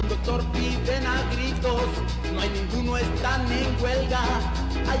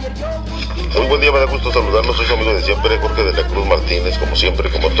Muy buen día, me da gusto saludarlos, soy su amigo de siempre, Jorge de la Cruz Martínez, como siempre,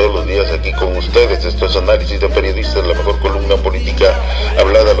 como todos los días aquí con ustedes. Esto es Análisis de Periodistas, la mejor columna política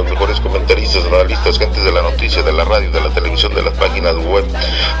hablada, los mejores comentaristas, analistas, gentes de la noticia, de la radio, de la televisión, de las páginas web,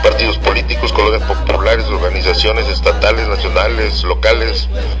 partidos políticos, colonias populares, organizaciones estatales, nacionales, locales,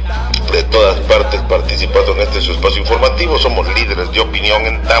 de todas partes participando en este su espacio informativo. Somos líderes de opinión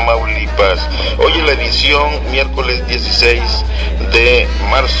en Tamaulipas. Hoy en la edición miércoles 16 de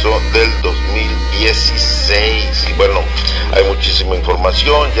marzo del 2016. Y bueno, hay muchísima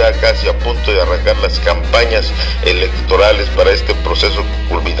información, ya casi a punto de arrancar las campañas electorales para este proceso que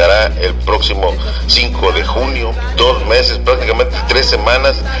culminará el próximo 5 de junio. 2 meses, prácticamente 3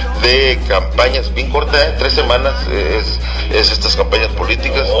 semanas de campañas, bien corta, 3 semanas es estas campañas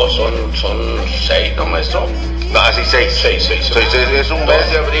políticas. No, son 6, ¿no, maestro? No, sí, 6. Es un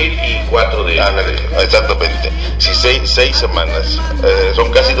mes de abril y 4 de... exactamente. Sí, 6 semanas.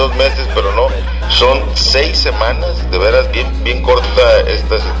 Son casi 2 meses, pero no. Son 6 semanas, de veras, bien corta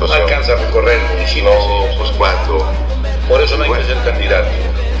esta situación. No alcanza a recorrer el municipio. No, pues cuando. Por eso no hay que ser candidato.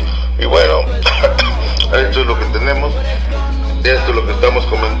 Y bueno, esto es lo que tenemos, esto es lo que estamos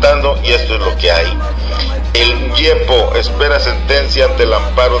comentando y esto es lo que hay. El YEPO espera sentencia ante el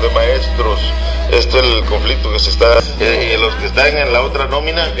amparo de maestros. Esto es el conflicto que se está... los que están en la otra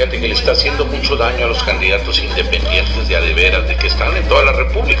nómina. Fíjate que le está haciendo mucho daño a los candidatos independientes de a de veras, de que están en toda la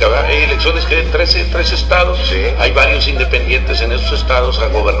república, ¿verdad? Hay elecciones que en 13 estados, sí. Hay varios independientes en esos estados, a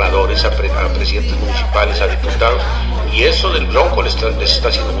gobernadores, a presidentes municipales, a diputados, y eso del Bronco les está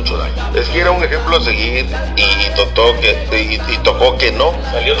haciendo mucho daño. Es que era un ejemplo a seguir y tocó que no,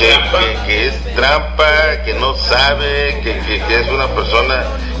 que es trampa, que no sabe, que es una persona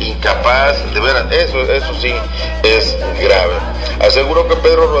incapaz, de veras, eso sí es grave. Aseguró que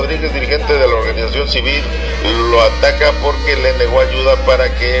Pedro Rodríguez, dirigente de la organización civil, lo ataca porque le negó ayuda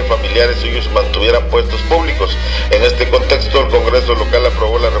para que familiares suyos mantuvieran puestos públicos. En este contexto, el Congreso local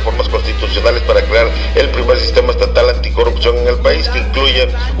aprobó las reformas constitucionales para crear el primer sistema estatal anticorrupción en el país, que incluye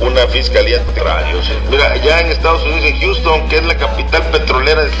una fiscalía anticorrupción. Mira, ya en Estados Unidos, en Houston, que es la capital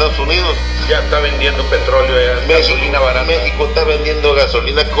petrolera de Estados Unidos, ya está vendiendo petróleo, gasolina barata. México está vendiendo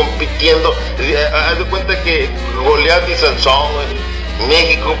gasolina, compitiendo. Haz de cuenta que Goliat y Sansón,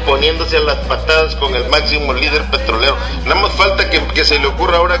 México poniéndose a las patadas con el máximo líder petrolero. Nada más falta que se le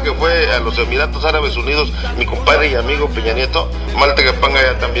ocurra ahora que fue a los Emiratos Árabes Unidos mi compadre y amigo Peña Nieto, Malta que ponga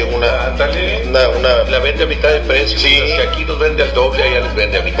ya también una la vende a mitad de precio. Sí. Que aquí nos vende al doble, allá les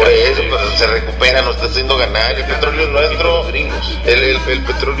vende a mitad. Por eso pues, se recupera, nos está haciendo ganar. El petróleo es nuestro, el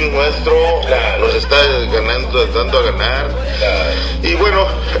petróleo es nuestro, claro. Nos está dando a ganar, claro. Y bueno,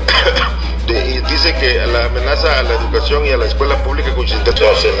 dice que la amenaza a la educación y a la escuela pública con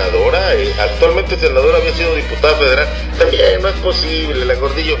senadora, actualmente senadora, había sido diputada federal, también no es posible, la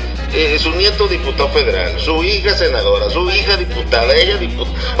Gordillo, su nieto diputado federal, su hija senadora, su hija diputada, ella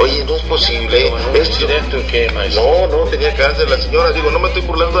diputada, oye, no es posible. No, tenía cáncer la señora, digo, no me estoy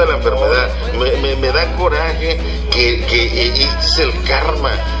burlando de la enfermedad, me da coraje que este es el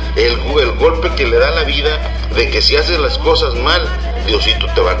karma, el golpe que le da la vida, de que si haces las cosas mal, Diosito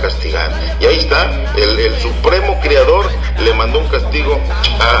te va a castigar. Y ahí está, el supremo creador le mandó un castigo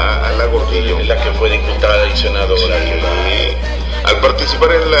a la Gordillo, la que fue diputada y senadora. Sí. Al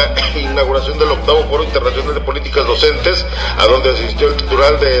participar en la inauguración del 8º Foro Internacional de Políticas Docentes, a donde asistió el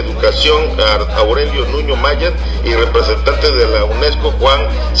titular de Educación, Aurelio Nuño Maya, y representantes de la UNESCO, Juan,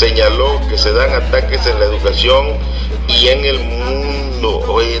 señaló que se dan ataques en la educación y en el mundo.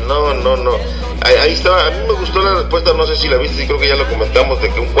 Oye, no. Ahí estaba, a mí me gustó la respuesta, no sé si la viste, y creo que ya lo comentamos,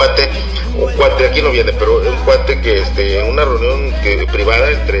 de que un cuate, aquí no viene, pero un cuate que en una reunión privada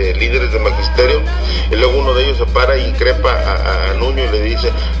entre líderes de magisterio, y luego uno de ellos se para y increpa a Nuño y le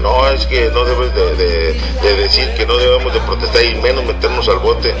dice, no, es que no debes de decir que no debemos de protestar y menos meternos al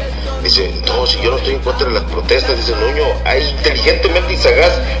bote. Dice, no, si yo no estoy en contra de las protestas, dice Nuño, hay inteligentemente y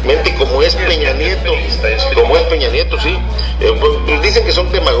sagazmente, como es Peña Nieto, sí, pues dicen que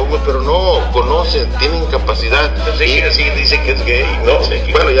son demagogos, pero no conocen, tienen capacidad. Sí, dice que es gay, ¿no?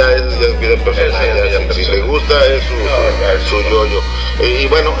 Bueno, ya es vida personal, si le gusta es su yo-yo. Y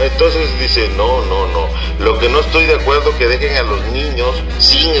bueno, entonces dice, no, lo que no estoy de acuerdo que dejen a los niños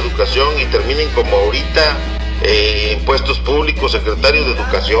sin educación y terminen como ahorita, puestos públicos, secretarios de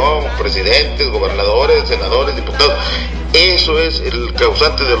educación, presidentes, gobernadores, senadores, diputados. Eso es el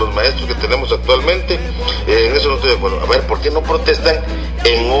causante de los maestros que tenemos actualmente. En eso no estoy de acuerdo. A ver, ¿por qué no protestan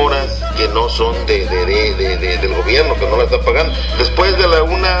en horas que no son del gobierno, que no la están pagando? Después de la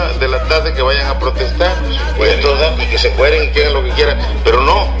 1 de la tarde que vayan a protestar y que se fueren y que hagan lo que quieran. Pero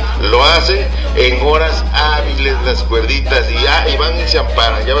no, lo hacen en horas hábiles las cuerditas y van y se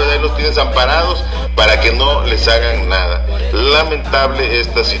amparan, ya ves, ahí los tienes amparados para que no les hagan nada. Lamentable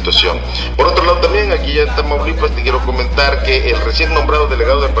esta situación. Por otro lado, también aquí ya en Tamaulipas te quiero comentar que el recién nombrado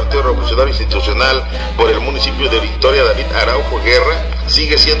delegado del Partido Revolucionario Institucional por el municipio de Victoria, David Araujo Guerra,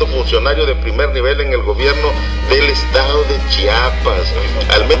 sigue siendo funcionario de primer nivel en el gobierno del estado de Chiapas.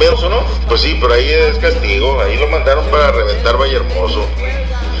 Al menos, ¿no? Pues sí, pero ahí es castigo, ahí lo mandaron para reventar Valle Hermoso.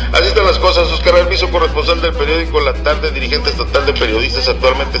 Así están las cosas. Oscar Alvizo, corresponsal del periódico La Tarde, dirigente estatal de periodistas,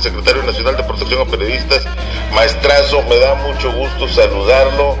 actualmente secretario nacional de protección a periodistas. Maestrazo, me da mucho gusto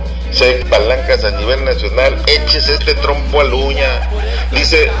saludarlo. Se palancas a nivel nacional, échese este trompo a la uña.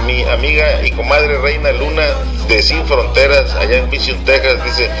 Dice mi amiga y comadre Reina Luna de Sin Fronteras, allá en Mission, Texas,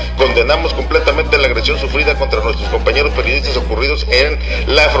 dice: condenamos completamente la agresión sufrida contra nuestros compañeros periodistas ocurridos en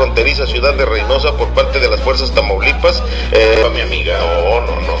la fronteriza ciudad de Reynosa por parte de las fuerzas Tamaulipas. Mi amiga,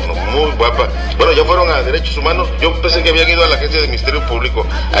 no, muy guapa. Bueno, ya fueron a Derechos Humanos. Yo pensé que habían ido a la Agencia de Ministerio Público.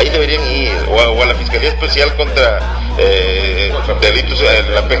 Ahí deberían ir, o a la Fiscalía Especial contra delitos,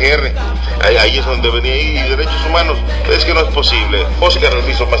 la PGR. Ahí es donde venía, y Derechos Humanos. Es que no es posible. Oscar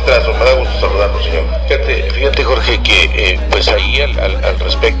Alvizo, maestrazo, me da gusto saludarlo, señor. Fíjate, Jorge, que pues ahí al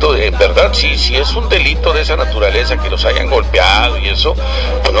respecto, en verdad, si es un delito de esa naturaleza, que los hayan golpeado y eso,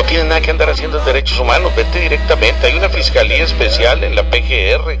 pues no tienen nada que andar haciendo en Derechos Humanos. Vete directamente. Hay una fiscalía especial en la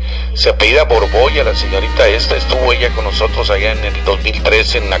PGR, se apellida Borbolla, la señorita esta. Estuvo ella con nosotros allá en el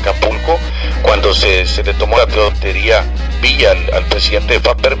 2013 en Acapulco, cuando se le tomó la tontería Villa al presidente de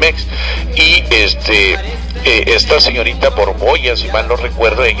Fapermex. Y esta señorita Borbolla, si mal no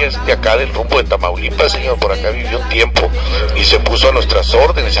recuerdo, ella es de acá del rumbo de Tamaulipas, señor, por acá vivió un tiempo y se puso a nuestras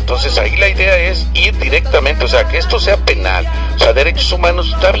órdenes. Entonces ahí la idea es ir directamente, o sea, que esto sea penal. O sea, derechos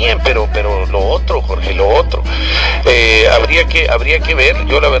humanos está bien, pero lo otro, Jorge, lo otro habría que ver.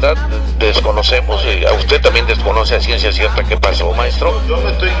 Yo la verdad desconocemos, a usted también desconoce a ciencia cierta qué pasó, maestro. Yo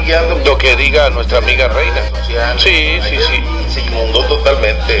me estoy guiando lo que diga nuestra amiga Reina. Sí. Se inundó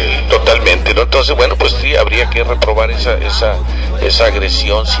totalmente, ¿no? Entonces, bueno, pues sí, habría que reprobar esa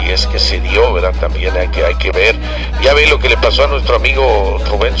agresión, si es que se dio, ¿verdad? También hay que ver. Ya ve lo que le pasó a nuestro amigo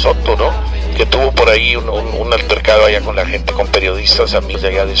Rubén Soto, ¿no? Que tuvo por ahí un altercado allá con la gente, con periodistas amigos de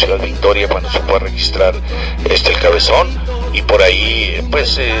allá de Ciudad Victoria, cuando se fue a registrar el cabezón, y por ahí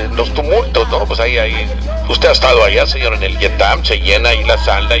pues los tumultos, ¿no? Pues ahí usted ha estado allá, señor, en el Yetam, se llena ahí la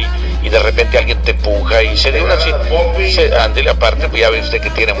sala y de repente alguien te empuja y se da una ándele, aparte, pues ya ve usted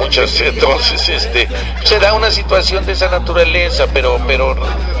que tiene muchas, entonces se da una situación de esa naturaleza, pero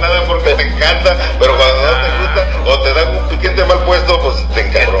nada, porque te encanta, pero cuando no te gusta o te dan un piquete mal puesto, pues te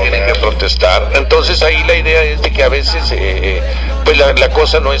encabrona. Tienen que protestar. Entonces ahí la idea es de que a veces pues la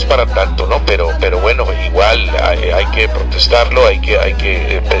cosa no es para tanto, ¿no? Pero bueno, igual hay que protestarlo, hay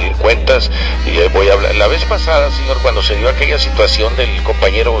que pedir cuentas. Y voy a hablar. La vez pasada, señor, cuando se dio aquella situación del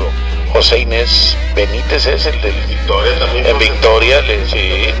compañero José Inés Benítez, es el del Victoria también. En Victoria,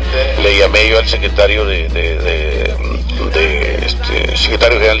 le llamé yo al secretario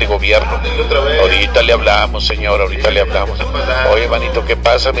secretario general de gobierno. Ahorita le hablamos, señor, ahorita le hablamos. Oye, manito, ¿qué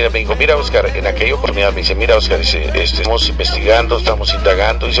pasa? Mira, me dijo, mira, Oscar, en aquella oportunidad me dice, mira, Oscar, dice, estamos investigando, estamos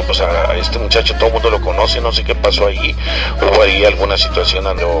indagando, dice, pues a este muchacho todo el mundo lo conoce, no sé qué pasó ahí, hubo ahí alguna situación,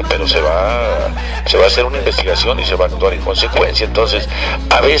 pero se va a hacer una investigación y se va a actuar en consecuencia. Entonces,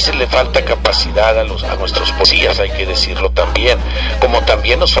 a veces le falta capacidad a nuestros policías, hay que decirlo también, como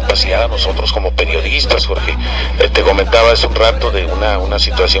también nos capacidad a nosotros como periodistas, Jorge. Te comentaba hace un rato de una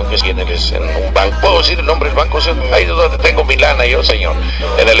situación que tiene en un banco. ¿Puedo decir el nombre del banco? Ahí es donde tengo mi lana yo, señor.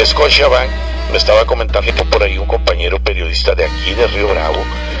 En el Scotia Bank, me estaba comentando por ahí un compañero periodista de aquí, de Río Bravo,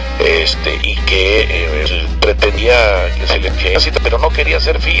 y que pretendía que se le ejército, pero no quería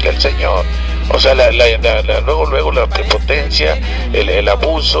hacer fila el señor. O sea, luego la prepotencia, el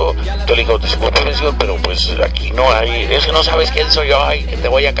abuso. Entonces le digo, disculpe, señor, pero pues aquí no hay, es que no sabes quién soy yo, y que te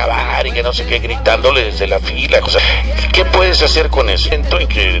voy a acabar, y que no sé qué, gritándole desde la fila. O sea, ¿qué puedes hacer con eso? Siento en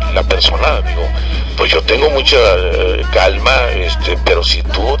que la persona, digo, pues yo tengo mucha calma, pero si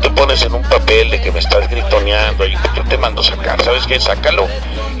tú te pones en un papel de que me estás gritoneando, ahí yo te mando sacar, ¿sabes qué? Sácalo.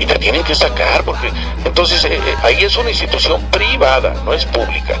 Y te tienen que sacar, porque entonces ahí es una institución privada, no es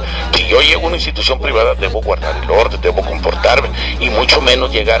pública. Si yo llego a una institución privada debo guardar el orden, debo comportarme, y mucho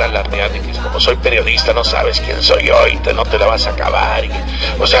menos llegar a alardear de que como soy periodista no sabes quién soy yo y no te la vas a acabar.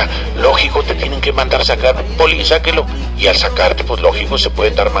 O sea, lógico, te tienen que mandar sacar, poli, sáquelo, y al sacarte, pues lógico, se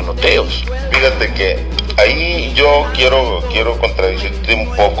pueden dar manoteos. Fíjate que ahí yo quiero contradecirte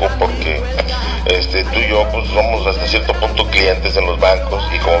un poco, porque tú y yo pues somos hasta cierto punto clientes en los bancos,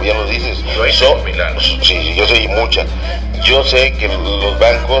 y como bien lo dices, sí, yo sé mucha. Yo sé que los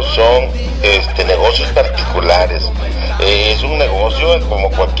bancos son negocios particulares. Es un negocio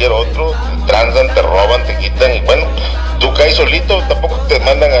como cualquier otro. Transan, te roban, te quitan, y bueno, tú caes solito, tampoco te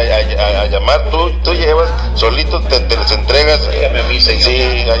mandan a llamar, tú llevas solito, te les entregas. Sí,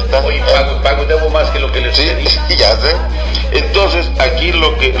 ahí está. Oye, pago, debo más que lo que les pedí. Sí, ya sé. Entonces, aquí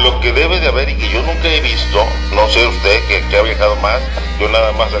lo que debe de haber, y que yo nunca he visto, no sé usted que ha viajado más, yo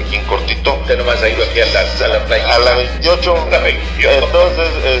nada más aquí en cortito. Usted nomás ha ido aquí a la playa. A la 28. Entonces,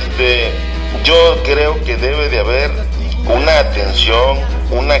 yo creo que debe de haber una atención,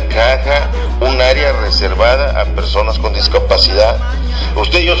 una caja, un área reservada a personas con discapacidad.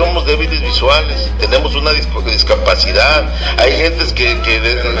 Usted y yo somos débiles visuales, tenemos una discapacidad. Hay gentes que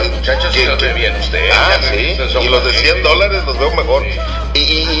los muchachos sí los ve bien usted. Sí, y los de $100 los veo mejor.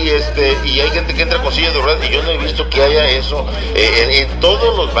 Y hay gente que entra con silla de ruedas, y yo no he visto que haya eso en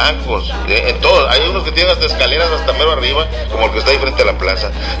todos los bancos, en todos. Hay unos que tienen hasta escaleras hasta mero arriba, como el que está ahí frente a la plaza.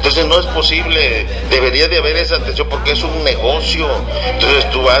 Entonces no es posible, debería de haber esa atención, porque es un negocio. Entonces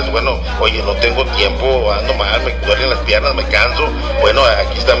tú vas, bueno, oye, no tengo tiempo, ando mal, me duelen las piernas, me canso. Bueno,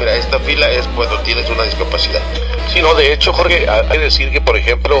 aquí está, mira, esta fila es cuando tienes una discapacidad. Sí, no, de hecho, Jorge, hay que decir que, por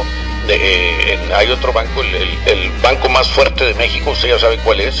ejemplo, hay otro banco, el banco más fuerte de México, usted ya sabe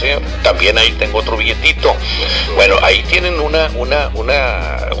cuál es, también ahí tengo otro billetito. Bueno, ahí tienen una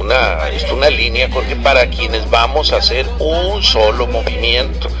línea, Jorge, para quienes vamos a hacer un solo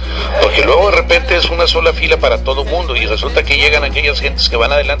movimiento, porque luego de repente es una sola fila para todo mundo, y resulta que llegan aquellas gentes que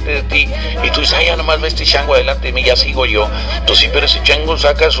van adelante de ti, y tú dices, ya nomás ve este chango adelante de mí, ya sigo yo. Entonces sí, pero ese chango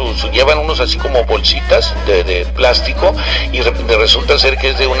saca llevan unos así como bolsitas de plástico, y resulta ser que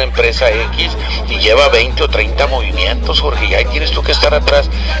es de una empresa X, y lleva 20 o 30 movimientos, Jorge, y ahí tienes tú que estar atrás,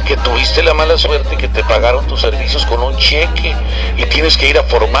 que tuviste la mala suerte que te pagaron tus servicios con un cheque, y tienes que ir a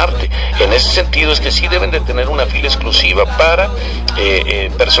formarte. En ese sentido es que sí deben de tener una fila exclusiva para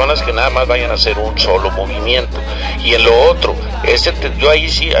personas que nada más vayan a hacer un solo movimiento. Y en lo otro, yo ahí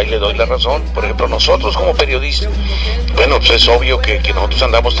le doy la razón. Por ejemplo, nosotros como periodistas, bueno, pues es obvio que nosotros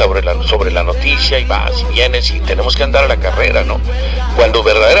andamos sobre la noticia, y vas y vienes, y tenemos que andar a la carrera, ¿no? Cuando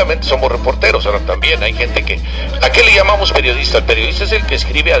verdaderamente somos reporteros. Ahora también hay gente ¿a qué le llamamos periodista? El periodista es el que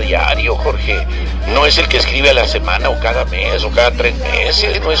escribe a diario, Jorge, no es el que escribe a la semana o cada mes o cada 3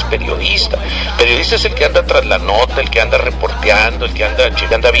 meses, no es periodista. Periodista es el que anda tras la nota, el que anda reporteando, el que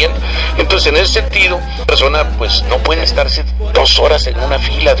anda viendo. Entonces, en ese sentido, la persona pues no puede estarse 2 horas en una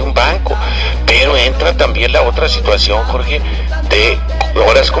fila de un banco, pero entra también la otra situación, Jorge,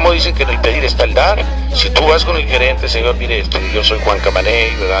 ahora es como dicen que en el pedir está el dar. Si tú vas con el gerente, señor, mire, yo soy Juan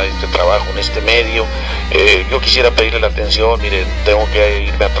Camaney, ¿verdad? Trabajo en este medio, yo quisiera pedirle la atención, mire, tengo que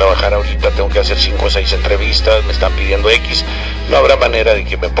irme a trabajar ahorita, tengo que hacer 5 o 6 entrevistas, me están pidiendo X, no habrá manera de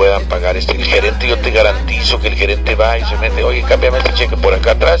que me puedan pagar el gerente, yo te garantizo que el gerente va y se mete, oye, cámbiame este cheque por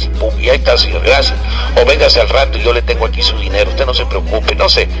acá atrás, y pum, y ahí está, señor, gracias, o véngase al rato y yo le tengo aquí su dinero, usted no se preocupe, no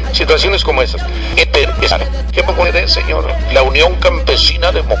sé, situaciones como esas. ¿Qué puede, señor? La Unión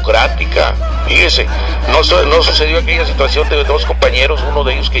Campesina Democrática, fíjese, no sucedió aquella situación de 2 compañeros, uno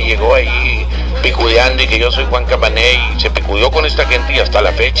de ellos que llegó ahí picudeando y que yo soy Juan Camaney, y se picudeó con esta gente, y hasta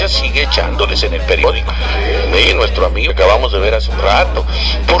la fecha sigue echándoles en el periódico. Nuestro amigo que acabamos de ver hace un rato.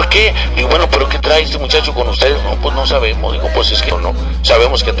 ¿Por qué? Y bueno, ¿pero qué trae este muchacho con ustedes? No, pues no sabemos. Digo, pues es que no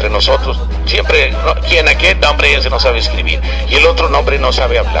sabemos que entre nosotros siempre, ¿quién aquel nombre ese no sabe escribir? Y el otro nombre no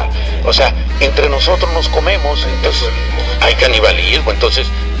sabe hablar. O sea, entre nosotros nos comemos, entonces hay canibalismo. Entonces,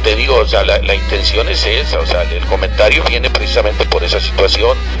 te digo, o sea, la intención es esa, o sea, el comentario viene precisamente por esa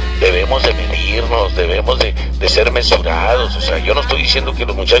situación. Debemos de medirnos, debemos de ser mesurados. O sea, yo no estoy diciendo que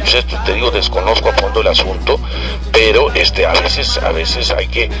los muchachos estos, te digo, desconozco a fondo el asunto, pero a veces hay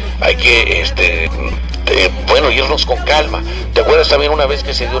que irnos con calma. ¿Te acuerdas también una vez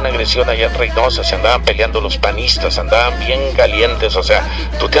que se dio una agresión allá en Reynosa? Se andaban peleando los panistas, andaban bien calientes, o sea,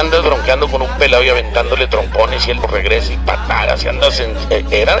 tú te andas bronqueando con un pelado y aventándole trompones, y él lo regresa y patadas, y andas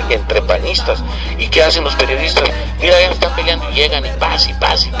eran entre panistas. ¿Y qué hacen los periodistas? Mira, ya están peleando, y llegan y paz,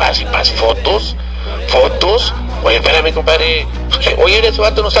 fotos, Oye, espérame, compadre. Oye, ese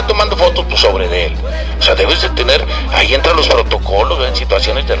vato no está tomando fotos pues, sobre de él. O sea, debes de tener, ahí entran los protocolos, ¿no? En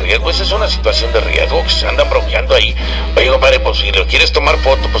situaciones de riesgo. Esa es una situación de riesgo, que se andan bloqueando ahí. Oye, compadre, pues si le quieres tomar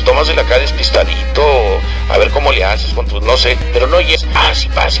foto, pues tómasela acá despistadito, a ver cómo le haces con tu, no sé. Pero no es, sí,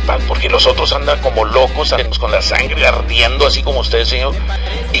 porque los otros andan como locos, andan con la sangre ardiendo, así como usted, señor.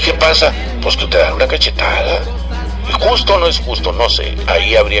 ¿Y qué pasa? Pues que te dan una cachetada. ¿Justo o no es justo? No sé.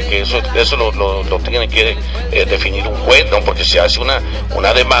 Ahí habría que, eso lo tiene que definir un juez, ¿no? Porque se hace una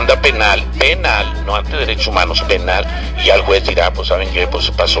demanda penal, no ante derechos humanos, penal, y al juez dirá, pues ¿saben qué? Pues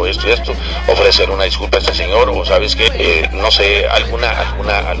pasó esto y esto, ofrecer una disculpa a este señor, o ¿sabes qué? No sé,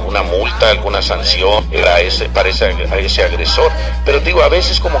 alguna multa, alguna sanción para ese agresor. Pero digo, a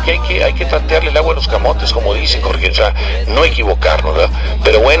veces como que hay que tratearle el agua a los camotes, como dice Jorge, o sea, no equivocarnos, ¿verdad?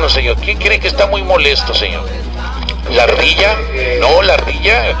 Pero bueno, señor, ¿quién cree que está muy molesto, señor? La Ardilla,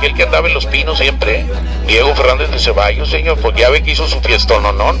 aquel que andaba en Los Pinos siempre, Diego Fernández de Ceballos, señor, pues ya ve que hizo su fiestón,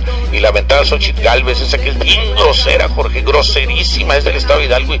 y la ventada Xochitl Gálvez, esa que es bien grosera, Jorge, groserísima, es del estado de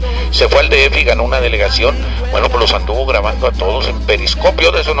Hidalgo, y se fue al DF y ganó una delegación. Bueno, pues los anduvo grabando a todos en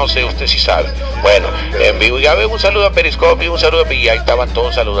Periscopio, de eso no sé, usted sí sabe. Bueno, en vivo, ya ve, un saludo a Periscopio, y ahí estaban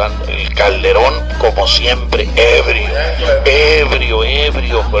todos saludando. El Calderón, como siempre, ebrio,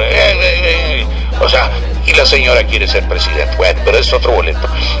 o sea, y la señora quiere ser presidente. Bueno, pero es otro boleto.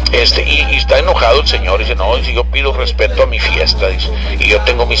 Y está enojado el señor, dice, no, si yo pido respeto a mi fiesta, dice, y yo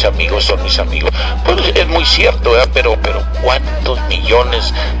tengo mis amigos, son mis amigos. Pues es muy cierto, ¿verdad? Pero ¿cuántos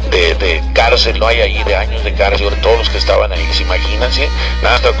millones de cárcel no hay ahí, de años de cárcel, sobre todos los que estaban ahí? ¿Se imagínense?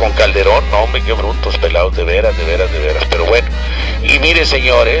 Nada, hasta con Calderón, no, hombre, qué brutos, pelados, de veras. Pero bueno, y mire,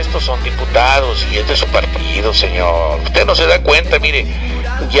 señor, estos son diputados y es de su partido, señor. Usted no se da cuenta, mire,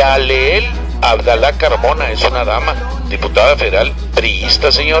 Yaleel Abdalá Carmona es una dama, diputada federal,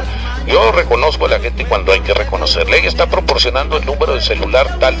 priista, señor. Yo reconozco a la gente cuando hay que reconocerle. Ella está proporcionando el número de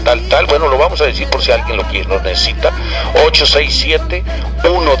celular tal. Bueno, lo vamos a decir por si alguien lo necesita.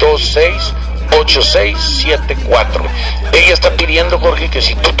 867-126-8674. Ella está pidiendo, Jorge, que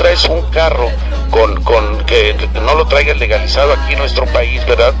si tú traes un carro que no lo traigas legalizado aquí en nuestro país,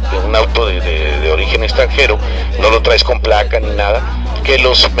 ¿verdad? De un auto de origen extranjero, no lo traes con placa ni nada, que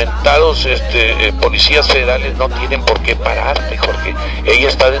los mentados policías federales no tienen por qué pararte, Jorge. Ella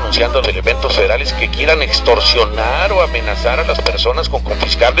está denunciando a los elementos federales que quieran extorsionar o amenazar a las personas con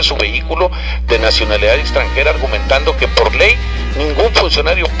confiscarle su vehículo de nacionalidad extranjera, argumentando que por ley ningún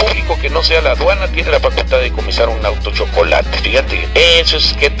funcionario público que no sea la aduana tiene la facultad de decomisar un auto chocolate. Fíjate, esa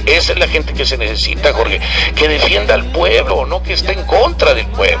es la gente que se necesita, Jorge, que defienda al pueblo, no que esté en contra del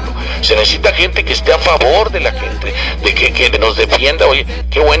pueblo. Se necesita gente que esté a favor de la gente, de que nos defienda. Oye,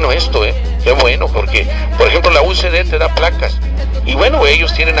 qué bueno esto, qué bueno, porque, por ejemplo, la UCD te da placas, y bueno,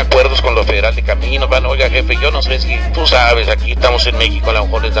 ellos tienen acuerdos con los federales de caminos, van, oiga, jefe, yo no sé si tú sabes, aquí estamos en México, a lo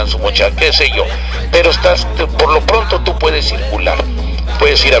mejor les dan su mochada, qué sé yo, pero por lo pronto tú puedes circular.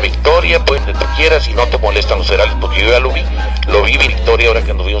 Puedes ir a Victoria, puedes donde tú quieras y no te molestan los federales, porque yo ya lo vi Victoria ahora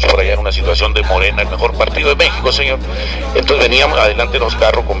que anduvimos por allá en una situación de Morena, el mejor partido de México, señor. Entonces veníamos adelante en los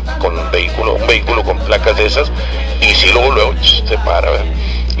carros con un vehículo con placas de esas, y si luego se para, ¿verdad?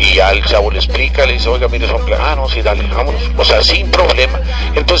 Y ya el chavo le explica, le dice, oiga, mire, son placas, no, sí, dale, vámonos, o sea, sin problema.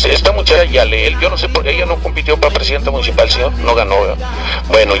 Entonces esta muchacha Yaleel, yo no sé por qué ella no compitió para presidenta municipal, señor, no ganó, ¿verdad?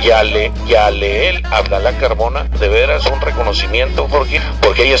 Bueno, Yaleel Abdalá Carmona, de veras un reconocimiento, porque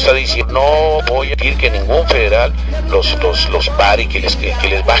ella está diciendo, no voy a decir que ningún federal los pare, que les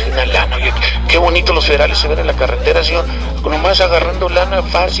bajen la lana. Oye, qué bonito los federales se ven en la carretera, señor, nomás agarrando lana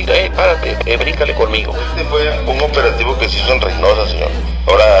fácil, párate, bríncale conmigo. Este fue un operativo que se hizo en Reynosa, señor,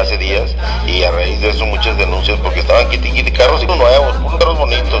 ahora hace días, y a raíz de eso muchas denuncias, porque estaban quiti carros nuevos, unos carros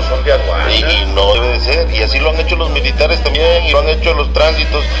bonitos, y no debe de ser, y así lo han hecho los militares también, y lo han hecho los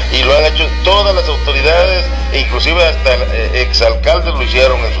tránsitos, y lo han hecho todas las autoridades, e inclusive hasta exalcaldes lo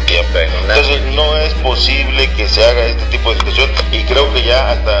hicieron en su tiempo. Entonces no es posible que se haga este tipo de situación, y creo que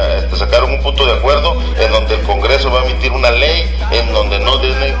ya hasta sacaron un punto de acuerdo en donde el Congreso va a emitir una ley en donde no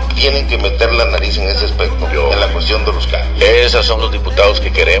tienen que meter la nariz en ese aspecto, en la cuestión de los carros. Esos son los diputados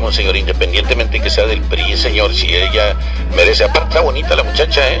que queremos, señor, independientemente que sea del PRI, señor, si ella merece. Aparte está bonita la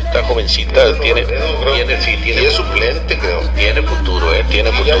muchacha, está jovencita, y es suplente, creo. Tiene futuro,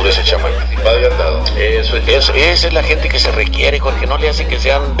 tiene futuro ese chamaco. Esa es la gente que se requiere, Jorge, no le hace que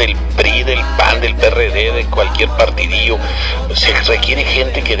sean del PRI, del PAN, del PRD, de cualquier partidillo. Se requiere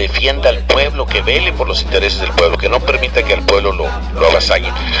gente que defienda al pueblo, que vele por los intereses del pueblo, que no permita que al pueblo lo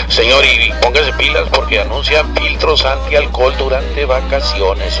avasallen. Señor, y póngase pilas porque anuncian filtros anti-alcohol durante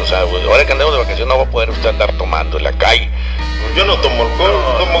vacaciones. O sea, ahora que andamos de vacaciones no va a poder usted andar tomando en la calle. yo no tomo alcohol,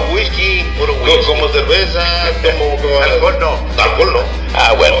 tomo whisky, puro whisky. como cerveza, tomo alcohol no. Alcohol no.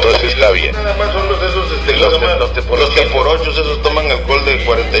 Ah, bueno, entonces está bien. Nada más son los teporochos, esos toman alcohol de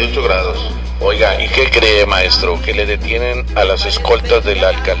 48 grados. Oiga, ¿y qué cree, maestro? Que le detienen a las escoltas de la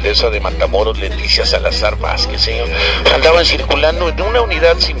alcaldesa de Matamoros, Leticia Salazar Vázquez, señor. Andaban circulando en una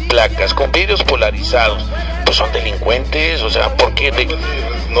unidad sin placas, con vidrios polarizados. Pues son delincuentes, o sea, ¿por qué?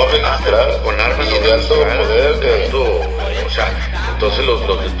 No registrados, con armas y de alto poder. O sea, entonces los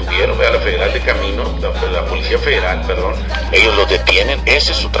detuvieron, vea, la Federal de Camino, la Policía Federal, perdón. Ellos los detienen,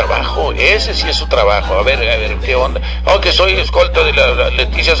 ese es su trabajo, ese sí es su trabajo. A ver, ¿qué onda? Oh, que soy escolta de la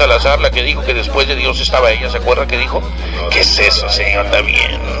Leticia Salazar, la que dijo que después de Dios estaba ella, ¿se acuerda que dijo? ¿Qué es eso, señor? Está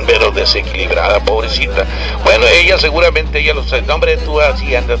bien, pero desequilibrada, pobrecita. Bueno, ella seguramente, ella lo sabe. No, hombre, tú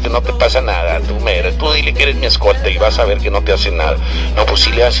así andas, no te pasa nada, tú dile que eres mi escolta y vas a ver que no te hacen nada. No, pues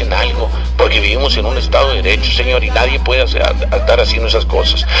sí le hacen algo, porque vivimos en un estado de derecho, señor, y nadie puede estar haciendo esas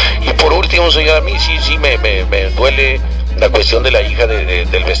cosas. Y por último, señor, a mí sí me duele la cuestión de la hija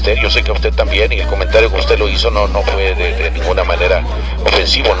del Bester. Yo sé que usted también, y el comentario que usted lo hizo no fue de ninguna manera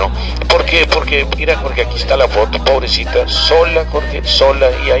ofensivo, ¿no? ¿Por qué? Porque, mira, Jorge, aquí está la foto, pobrecita, sola, Jorge, sola,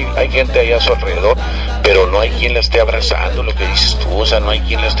 y hay gente allá a su alrededor, pero no hay quien la esté abrazando, lo que dices tú, o sea, no hay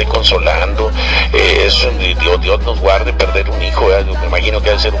quien la esté consolando. Dios nos guarde perder un hijo, ¿verdad? Me imagino que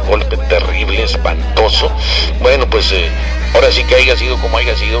debe ser un golpe terrible, espantoso. Bueno, pues ahora sí que haya sido, como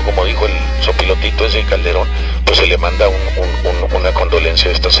dijo el sopilotito ese Calderón, pues se le manda una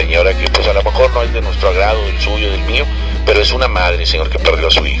condolencia a esta señora que pues a lo mejor no es de nuestro agrado, del suyo, del mío, pero es una madre, señor, que perdió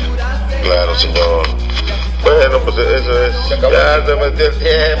a su hija. Claro, señor. Bueno, pues eso es. Ya se metió el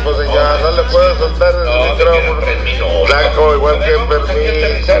tiempo, señor. No le puedo soltar el micrófono. Blanco, igual que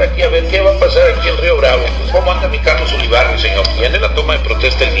Fermín. Aquí a ver qué va a pasar aquí en Río Bravo. ¿Cómo anda mi Carlos Ulibarri, señor? ¿Viene la toma de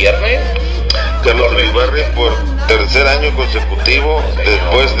protesta el viernes? Carlos Ulibarri, por tercer año consecutivo,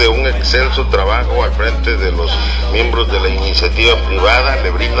 después de un excelso trabajo al frente de los miembros de la iniciativa privada, le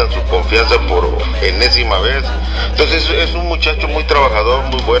brindan su confianza por enésima vez. Entonces es un muchacho muy trabajador,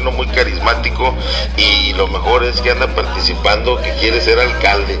 muy bueno, muy carismático, y lo mejor es que anda participando, que quiere ser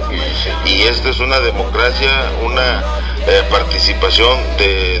alcalde. Y esto es una democracia, una participación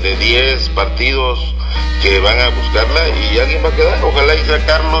de 10 partidos que van a buscarla, y alguien va a quedar. Ojalá y sea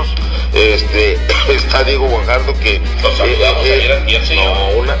Carlos. Está Diego Guajardo, que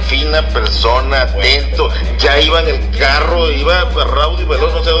una fina persona, atento, ya iba en el carro, iba raudo y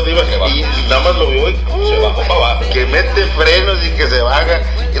veloz, no sé dónde iba, y nada más lo vio y se bajó para abajo, que mete frenos y que se baja.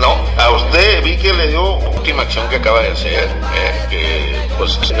 No, a usted vi que le dio última acción que acaba de hacer, que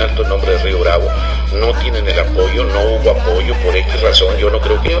pues en alto el nombre de Río Bravo, no tienen el apoyo, no hubo apoyo por X razón. Yo no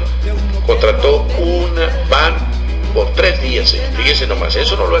creo que contrató una van por 3 días, señor. Fíjese nomás,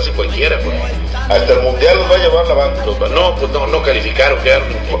 eso no lo hace cualquiera, pues. Hasta el mundial los va a llevar la banca. No, pues no calificaron, quedaron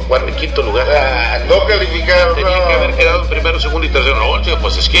en quinto lugar. No calificaron. Tenían que haber quedado en primero, segundo y tercero. No,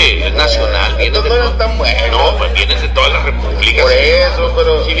 pues es que es nacional. Estos no eran tan buenos. No, pues vienen de todas las repúblicas. Por eso,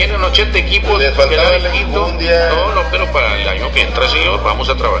 pero si vienen 80 equipos, les faltaba el mundial. No, pero para el año que entra, señor, vamos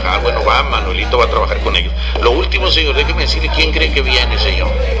a trabajar. Bueno, Manuelito va a trabajar con ellos. Lo último, señor, déjeme decirle, ¿quién cree que viene,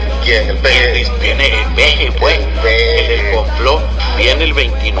 señor? ¿Quién? El PEJE. Viene el PEJE, pues. El complot. Viene el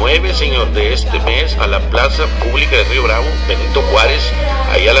 29, señor, de este mes a la plaza pública de Río Bravo, Benito Juárez.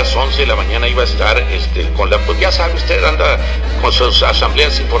 Ahí a las 11 de la mañana iba a estar con la, pues ya sabe usted, anda con sus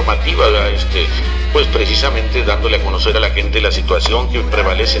asambleas informativas, pues precisamente dándole a conocer a la gente la situación que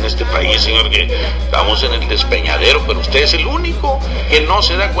prevalece en este país, señor, que estamos en el despeñadero, pero usted es el único que no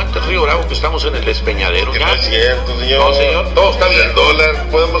se da cuenta, en Río Bravo, que estamos en el despeñadero. No es cierto, señor. No, señor, todo está bien. El dólar,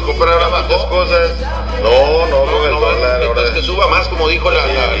 podemos comprar ahora muchas cosas. No, el dólar. Ahora que suba más, como dijo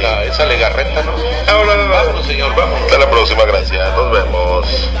esa legarreta, ¿no? Ahora, vámonos, señor, vamos. Hasta la próxima, gracias. Nos vemos.